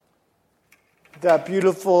That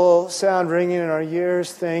beautiful sound ringing in our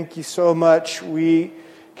ears, thank you so much. We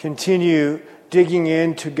continue digging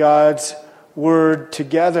into God's Word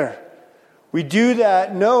together. We do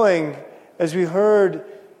that knowing, as we heard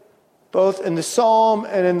both in the Psalm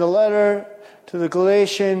and in the letter to the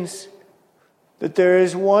Galatians, that there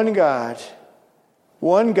is one God,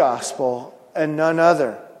 one gospel, and none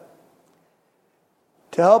other.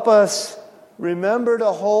 To help us remember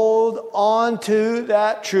to hold on to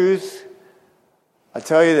that truth, I'll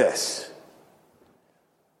tell you this.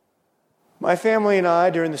 My family and I,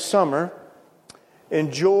 during the summer,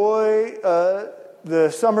 enjoy the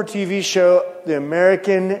summer TV show, The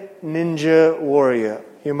American Ninja Warrior.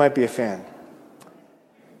 You might be a fan.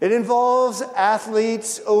 It involves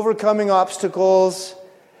athletes overcoming obstacles.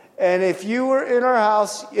 And if you were in our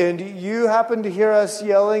house and you happened to hear us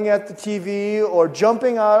yelling at the TV or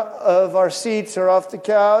jumping out of our seats or off the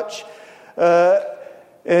couch,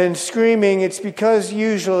 and screaming, it's because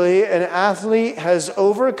usually an athlete has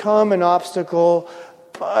overcome an obstacle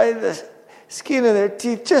by the skin of their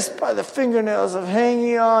teeth, just by the fingernails of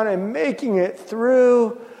hanging on and making it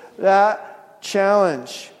through that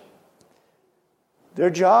challenge.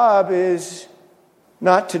 Their job is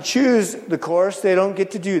not to choose the course. They don't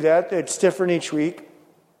get to do that. It's different each week.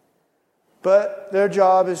 But their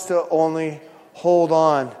job is to only hold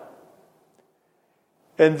on.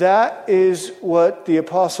 And that is what the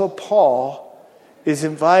Apostle Paul is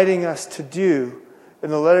inviting us to do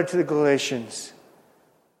in the letter to the Galatians.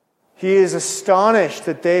 He is astonished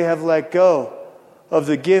that they have let go of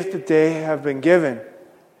the gift that they have been given.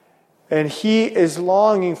 And he is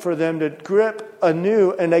longing for them to grip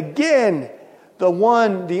anew and again the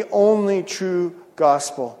one, the only true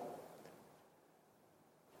gospel.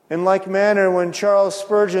 In like manner, when Charles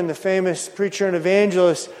Spurgeon, the famous preacher and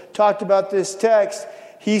evangelist, talked about this text,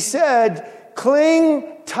 he said,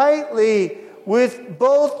 "Cling tightly with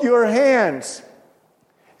both your hands,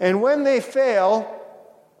 and when they fail,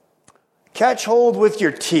 catch hold with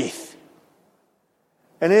your teeth.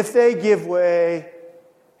 And if they give way,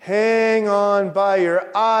 hang on by your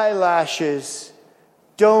eyelashes.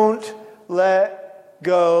 Don't let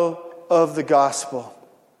go of the gospel."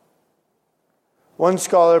 One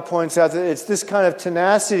scholar points out that it's this kind of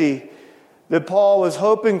tenacity that Paul was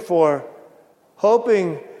hoping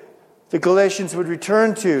the Galatians would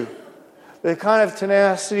return to. The kind of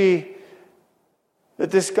tenacity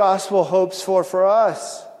that this gospel hopes for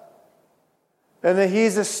us. And that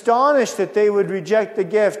he's astonished that they would reject the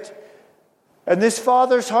gift. And this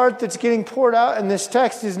Father's heart that's getting poured out in this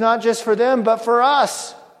text is not just for them, but for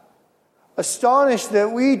us. Astonished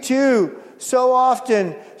that we too, so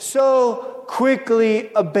often, so quickly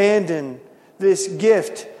abandon this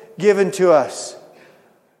gift given to us.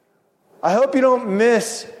 I hope you don't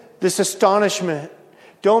miss this astonishment.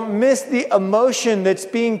 Don't miss the emotion that's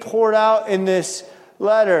being poured out in this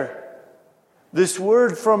letter. This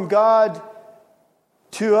word from God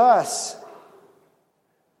to us.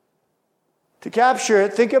 To capture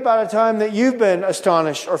it, think about a time that you've been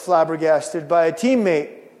astonished or flabbergasted by a teammate.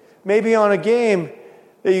 Maybe on a game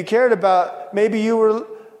that you cared about. Maybe you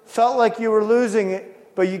felt like you were losing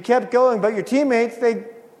it, but you kept going. But your teammates,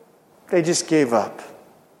 they just gave up.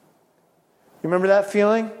 You remember that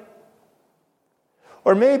feeling?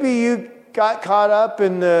 Or maybe you got caught up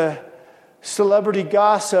in the celebrity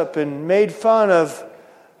gossip and made fun of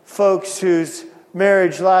folks whose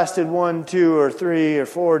marriage lasted 1, 2, or 3, or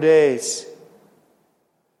 4 days.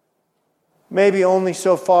 Maybe only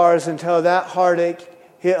so far as until that heartache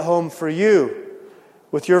hit home for you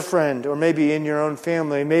with your friend, or maybe in your own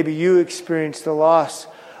family. Maybe you experienced the loss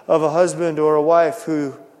of a husband or a wife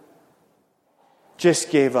who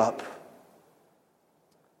just gave up.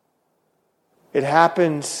 It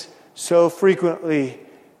happens so frequently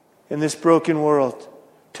in this broken world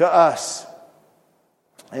to us.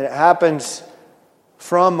 And it happens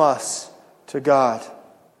from us to God.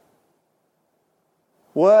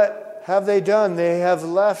 What have they done? They have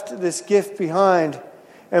left this gift behind.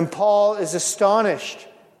 And Paul is astonished.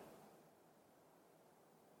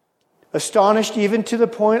 Astonished even to the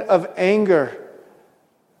point of anger.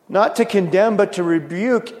 Not to condemn, but to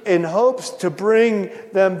rebuke in hopes to bring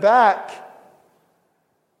them back.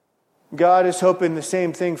 God is hoping the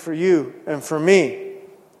same thing for you and for me.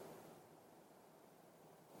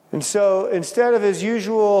 And so instead of his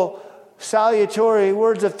usual salutatory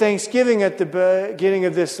words of thanksgiving at the beginning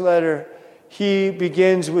of this letter, he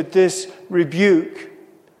begins with this rebuke.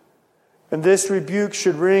 And this rebuke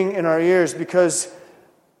should ring in our ears because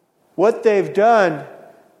what they've done,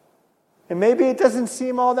 and maybe it doesn't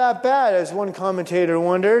seem all that bad, as one commentator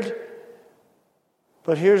wondered,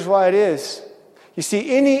 but here's why it is. You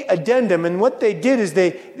see, any addendum, and what they did is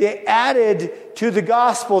they added to the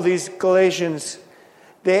gospel, these Galatians,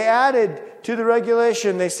 they added to the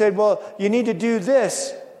regulation. They said, well, you need to do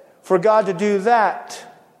this for God to do that.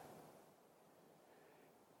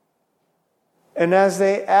 And as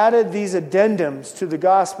they added these addendums to the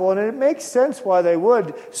gospel, and it makes sense why they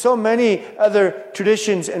would, so many other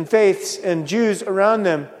traditions and faiths and Jews around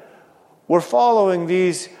them were following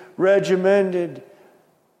these regimented,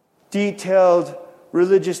 detailed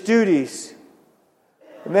religious duties.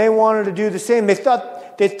 And they wanted to do the same. They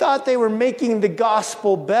thought they were making the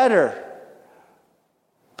gospel better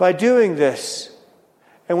by doing this.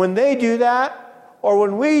 And when they do that, or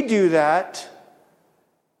when we do that,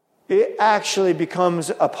 it actually becomes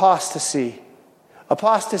apostasy.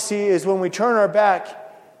 Apostasy is when we turn our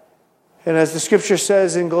back, and as the scripture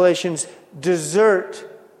says in Galatians, desert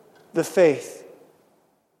the faith.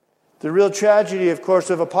 The real tragedy, of course,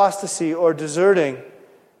 of apostasy or deserting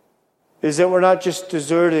is that we're not just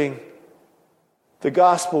deserting the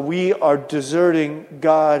gospel, we are deserting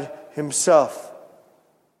God Himself.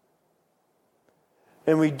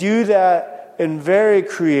 And we do that in very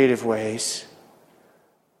creative ways.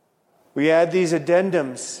 We add these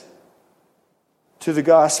addendums to the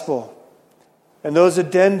gospel. And those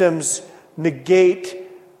addendums negate,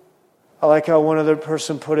 I like how one other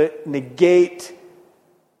person put it, negate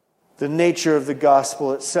the nature of the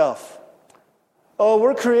gospel itself. Oh,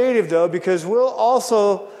 we're creative though, because we'll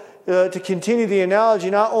also, to continue the analogy,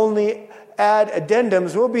 not only add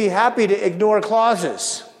addendums, we'll be happy to ignore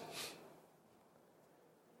clauses.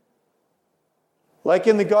 Like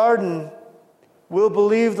in the garden, we'll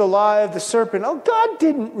believe the lie of the serpent. Oh, God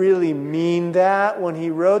didn't really mean that when He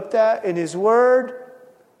wrote that in His Word.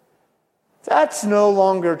 That's no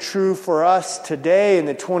longer true for us today in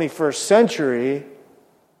the 21st century.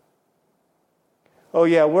 Oh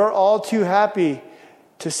yeah, we're all too happy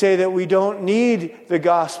to say that we don't need the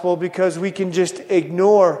gospel because we can just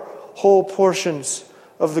ignore whole portions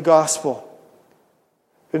of the gospel.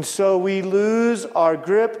 And so we lose our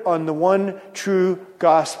grip on the one true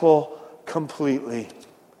gospel completely.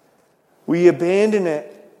 We abandon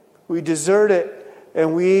it, we desert it,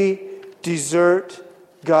 and we desert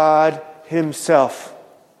God Himself.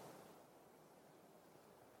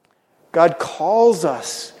 God calls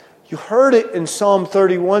us. You heard it in Psalm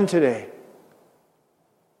 31 today.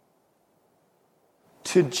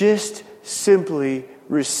 To just simply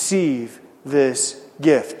receive this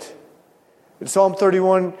gift. In Psalm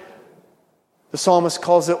 31, the psalmist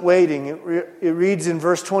calls it waiting. It reads in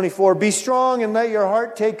verse 24, "Be strong and let your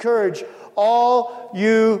heart take courage, all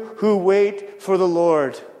you who wait for the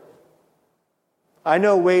Lord." I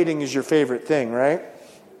know waiting is your favorite thing, right?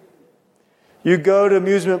 You go to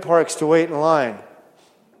amusement parks to wait in line.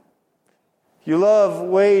 You love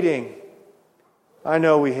waiting. I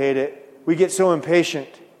know we hate it. We get so impatient.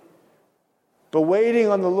 But waiting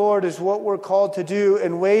on the Lord is what we're called to do,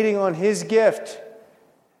 and waiting on His gift.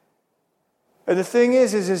 And the thing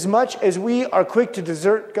is as much as we are quick to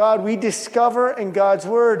desert God, we discover in God's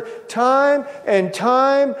Word time and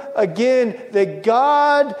time again that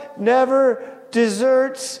God never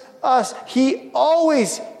deserts us. He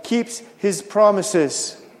always keeps His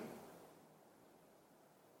promises.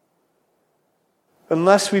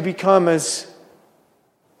 Unless we become, as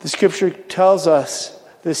the Scripture tells us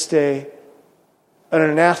this day, an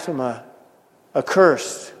anathema,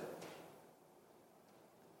 accursed.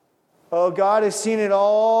 Oh, God has seen it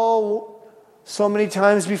all so many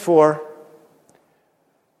times before.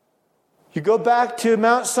 You go back to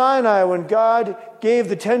Mount Sinai when God gave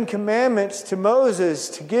the 10 Commandments to Moses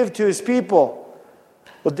to give to His people.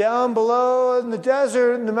 Well, down below in the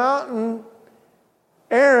desert, in the mountain,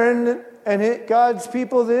 Aaron and God's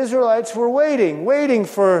people, the Israelites, were waiting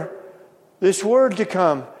for this word to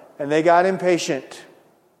come. And they got impatient.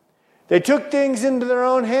 They took things into their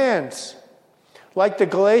own hands. Like the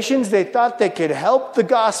Galatians, they thought they could help the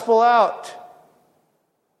gospel out.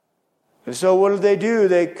 And so what did they do?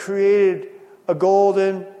 They created a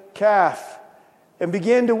golden calf and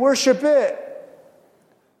began to worship it.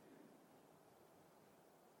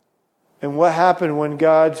 And what happened when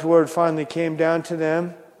God's word finally came down to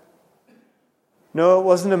them? No, it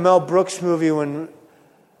wasn't a Mel Brooks movie when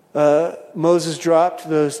Moses dropped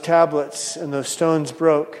those tablets and those stones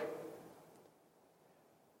broke.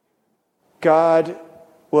 God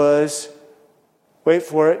was, wait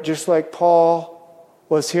for it, just like Paul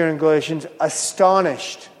was here in Galatians,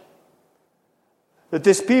 astonished that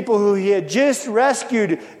this people who He had just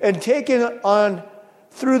rescued and taken on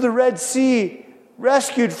through the Red Sea,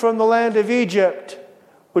 rescued from the land of Egypt,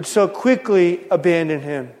 would so quickly abandon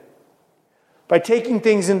Him by taking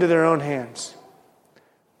things into their own hands.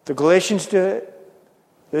 The Galatians do it,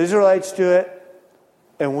 the Israelites do it,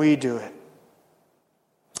 and we do it.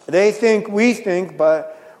 They think, we think,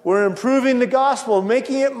 but we're improving the gospel,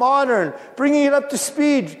 making it modern, bringing it up to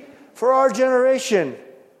speed for our generation.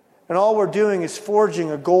 And all we're doing is forging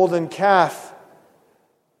a golden calf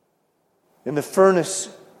in the furnace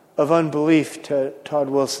of unbelief, Todd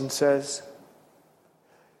Wilson says.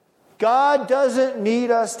 God doesn't need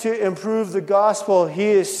us to improve the gospel. He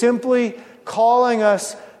is simply calling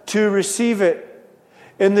us to receive it.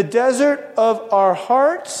 In the desert of our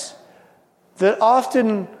hearts, that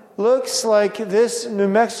often looks like this New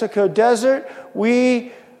Mexico desert,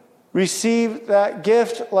 we receive that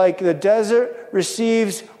gift like the desert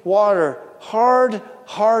receives water,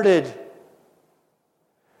 hard-hearted,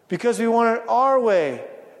 because we want it our way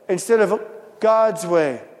instead of God's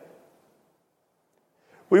way.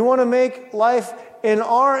 We want to make life in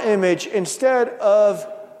our image instead of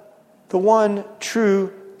the one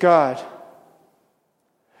true God.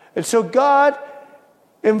 And so God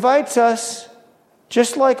invites us,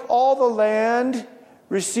 just like all the land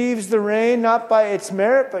receives the rain, not by its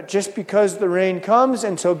merit, but just because the rain comes.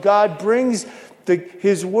 And so God brings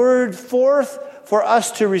His word forth for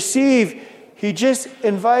us to receive. He just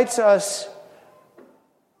invites us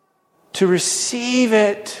to receive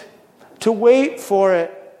it, to wait for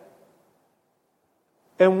it.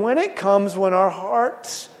 And when it comes, when our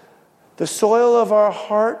hearts, the soil of our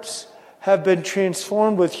hearts, have been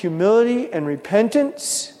transformed with humility and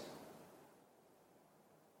repentance,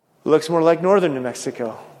 it looks more like northern New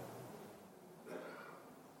Mexico.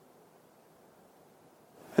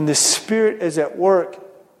 And the Spirit is at work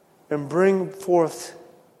and bring forth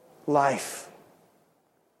life.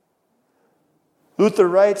 Luther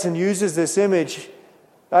writes and uses this image.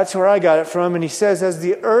 That's where I got it from. And he says, as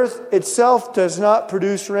the earth itself does not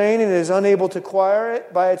produce rain and is unable to acquire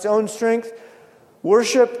it by its own strength,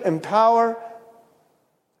 worship and power,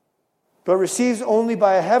 but receives only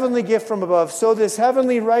by a heavenly gift from above, so this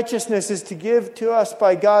heavenly righteousness is to give to us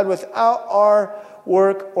by God without our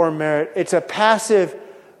work or merit. It's a passive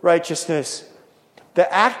righteousness.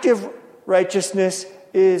 The active righteousness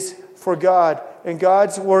is for God and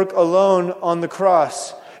God's work alone on the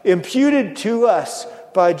cross, imputed to us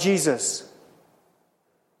by Jesus.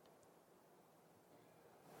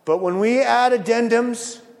 But when we add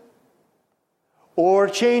addendums or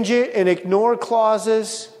change it and ignore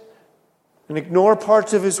clauses and ignore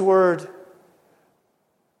parts of His word,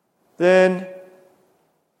 then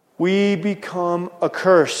we become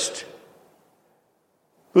accursed.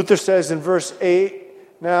 Luther says in verse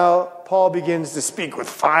 8, now Paul begins to speak with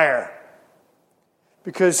fire.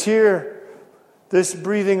 Because here, this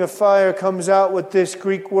breathing of fire comes out with this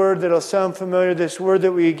Greek word that'll sound familiar, this word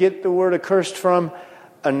that we get the word accursed from,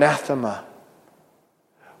 anathema.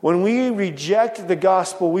 When we reject the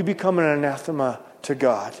gospel, we become an anathema to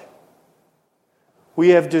God. We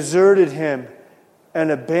have deserted Him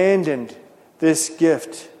and abandoned this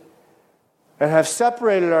gift and have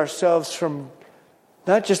separated ourselves from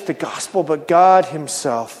not just the gospel, but God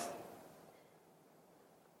Himself.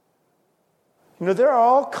 You know, there are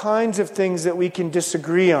all kinds of things that we can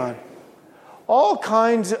disagree on. All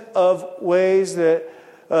kinds of ways that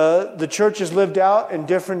the church has lived out in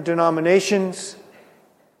different denominations.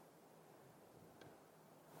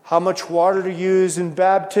 How much water to use in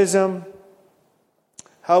baptism.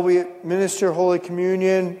 How we administer Holy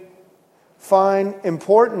Communion. Fine,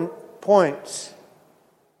 important points.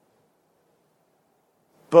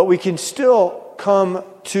 But we can still come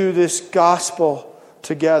to this gospel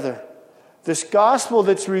together. This gospel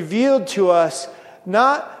that's revealed to us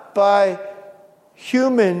not by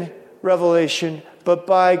human revelation, but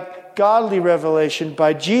by godly revelation,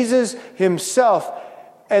 by Jesus Himself.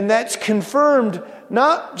 And that's confirmed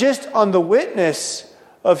not just on the witness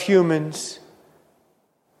of humans,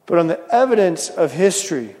 but on the evidence of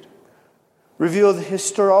history, revealed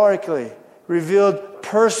historically, revealed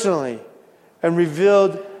personally, and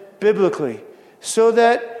revealed biblically. So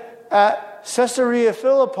that at Caesarea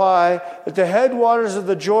Philippi, at the headwaters of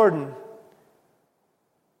the Jordan,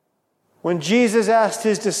 when Jesus asked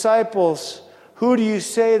His disciples, "Who do you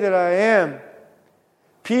say that I am?"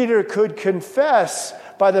 Peter could confess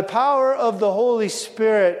by the power of the Holy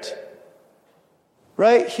Spirit,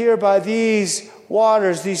 right here by these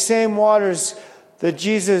waters, these same waters that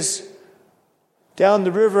Jesus down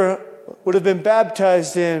the river would have been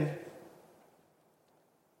baptized in.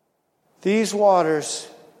 These waters,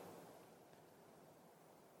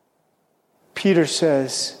 Peter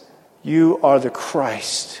says, "You are the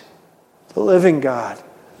Christ, the living God,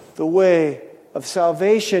 the way of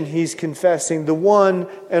salvation." He's confessing the one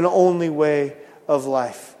and only way of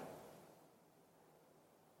life.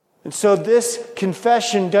 And so this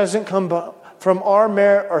confession doesn't come from our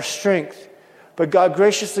merit or strength, but God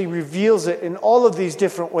graciously reveals it in all of these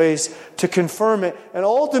different ways to confirm it. And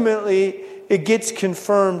ultimately, it gets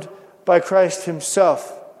confirmed by Christ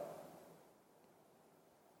himself.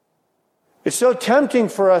 It's so tempting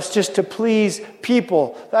for us just to please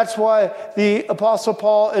people. That's why the Apostle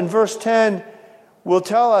Paul in verse 10 will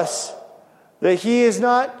tell us that he has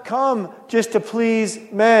not come just to please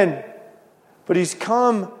men, but he's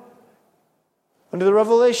come under the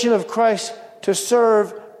revelation of Christ to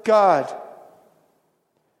serve God.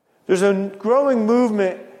 There's a growing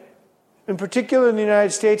movement, in particular in the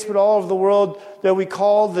United States, but all over the world, that we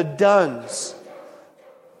call the Dones.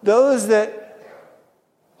 Those that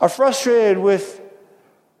are frustrated with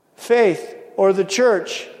faith or the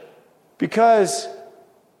church because,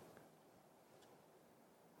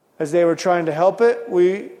 as they were trying to help it,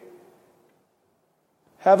 we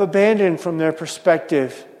have abandoned from their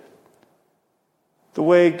perspective the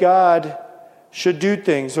way God should do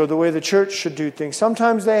things or the way the church should do things.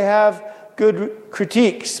 Sometimes they have good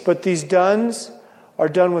critiques, but these Dones are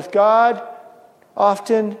done with God,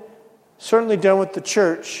 often, certainly done with the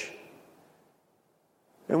church.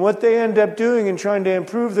 And what they end up doing in trying to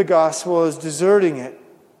improve the gospel is deserting it,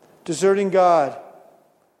 deserting God,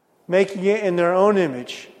 making it in their own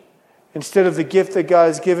image instead of the gift that God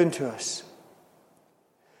has given to us.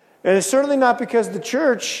 And it's certainly not because the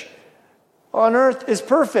church on earth is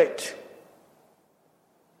perfect.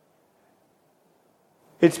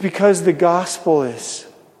 It's because the gospel is.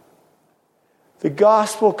 The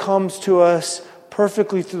gospel comes to us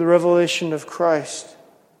perfectly through the revelation of Christ.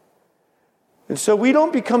 And so we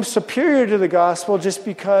don't become superior to the gospel just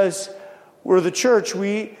because we're the church.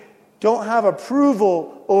 We don't have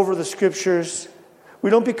approval over the scriptures. We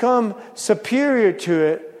don't become superior to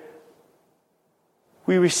it.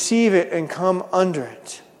 We receive it and come under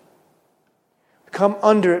it. Come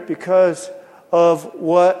under it because of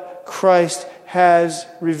what Christ has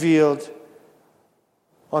revealed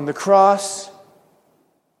on the cross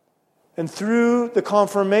and through the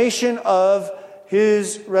confirmation of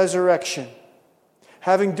his resurrection.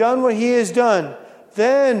 Having done what he has done,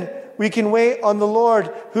 then we can wait on the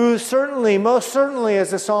Lord, who certainly, most certainly, as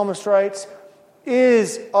the psalmist writes,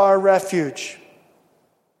 is our refuge.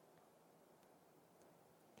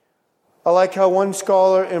 I like how one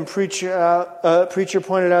scholar and preacher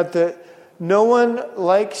pointed out that no one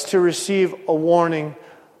likes to receive a warning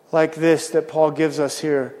like this that Paul gives us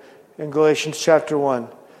here in Galatians chapter 1.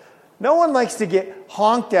 No one likes to get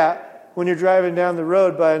honked at when you're driving down the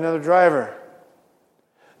road by another driver.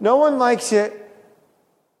 No one likes it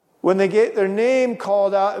when they get their name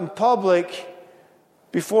called out in public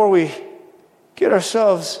before we get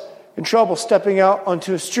ourselves in trouble stepping out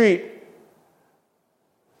onto a street.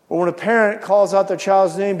 Or when a parent calls out their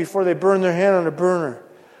child's name before they burn their hand on a burner.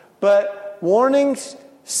 But warnings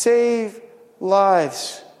save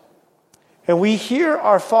lives. And we hear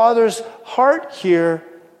our Father's heart here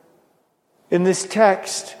in this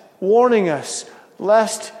text, warning us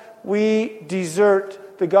lest we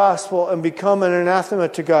desert the gospel and become an anathema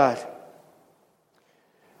to God.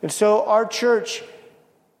 And so our church,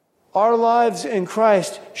 our lives in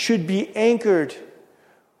Christ should be anchored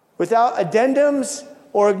without addendums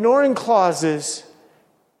or ignoring clauses,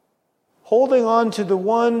 holding on to the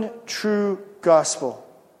one true gospel.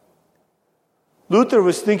 Luther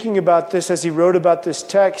was thinking about this as he wrote about this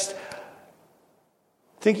text,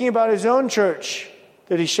 thinking about his own church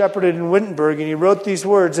that he shepherded in Wittenberg, and he wrote these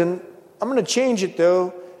words, and I'm going to change it,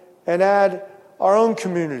 though, and add our own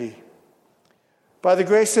community. By the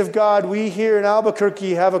grace of God, we here in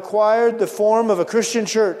Albuquerque have acquired the form of a Christian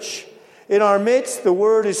church. In our midst, the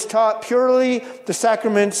word is taught purely, the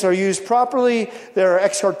sacraments are used properly, there are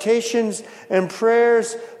exhortations and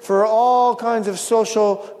prayers for all kinds of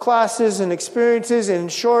social classes and experiences. In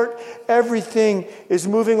short, everything is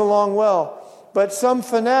moving along well. But some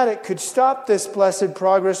fanatic could stop this blessed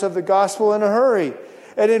progress of the gospel in a hurry,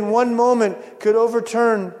 and in one moment could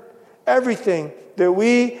overturn everything that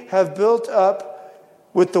we have built up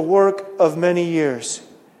with the work of many years.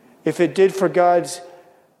 If it did for God's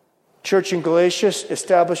church in Galatia,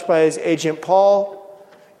 established by his agent Paul,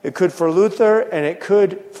 it could for Luther, and it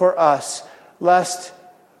could for us, lest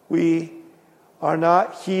we are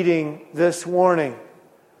not heeding this warning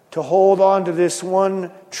to hold on to this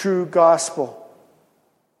one true gospel,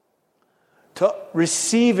 to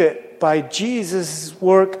receive it by Jesus'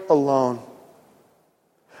 work alone.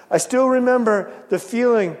 I still remember the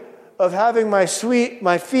feeling of having my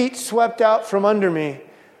feet swept out from under me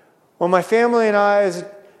when my family and I, as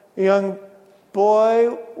a young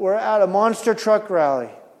boy, were at a monster truck rally.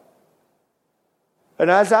 And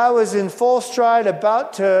as I was in full stride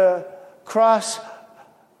about to cross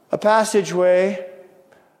a passageway,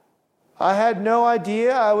 I had no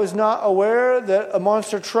idea, I was not aware that a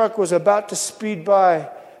monster truck was about to speed by.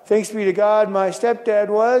 Thanks be to God, my stepdad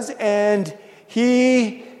was, and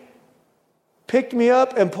he picked me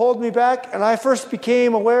up and pulled me back, and I first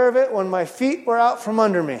became aware of it when my feet were out from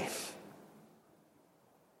under me.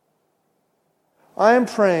 I am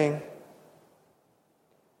praying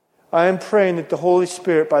that the Holy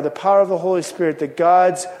Spirit, by the power of the Holy Spirit, that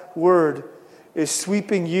God's Word is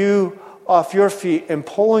sweeping you off your feet and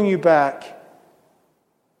pulling you back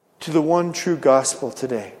to the one true gospel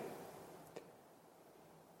today.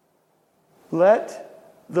 Let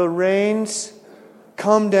the rains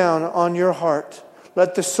come down on your heart.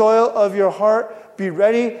 Let the soil of your heart be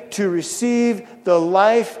ready to receive the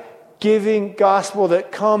life-giving gospel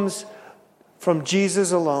that comes from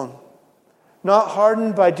Jesus alone. Not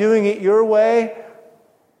hardened by doing it your way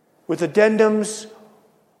with addendums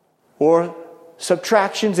or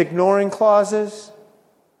subtractions, ignoring clauses.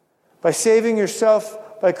 By saving yourself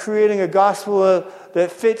by creating a gospel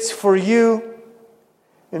that fits for you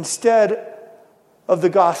instead of the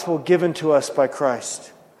gospel given to us by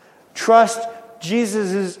Christ. Trust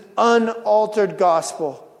Jesus' unaltered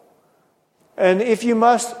gospel. And if you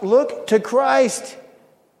must, look to Christ.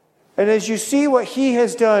 And as you see what He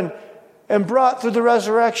has done and brought through the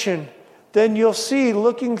resurrection, then you'll see,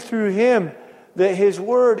 looking through Him, that His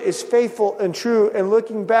Word is faithful and true. And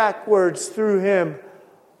looking backwards through Him,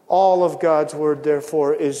 all of God's Word,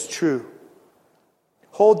 therefore, is true.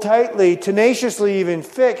 Hold tightly, tenaciously even,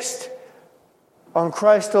 fixed on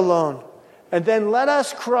Christ alone. And then let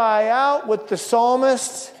us cry out with the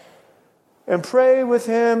psalmist and pray with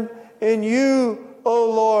him, "In you,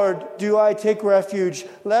 O Lord, do I take refuge.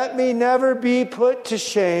 Let me never be put to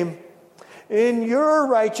shame. In your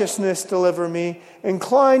righteousness deliver me.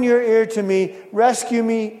 Incline your ear to me. Rescue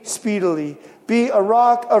me speedily. Be a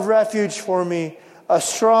rock of refuge for me, a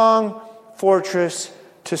strong fortress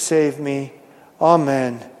to save me."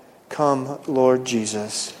 Amen. Come, Lord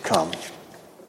Jesus, come.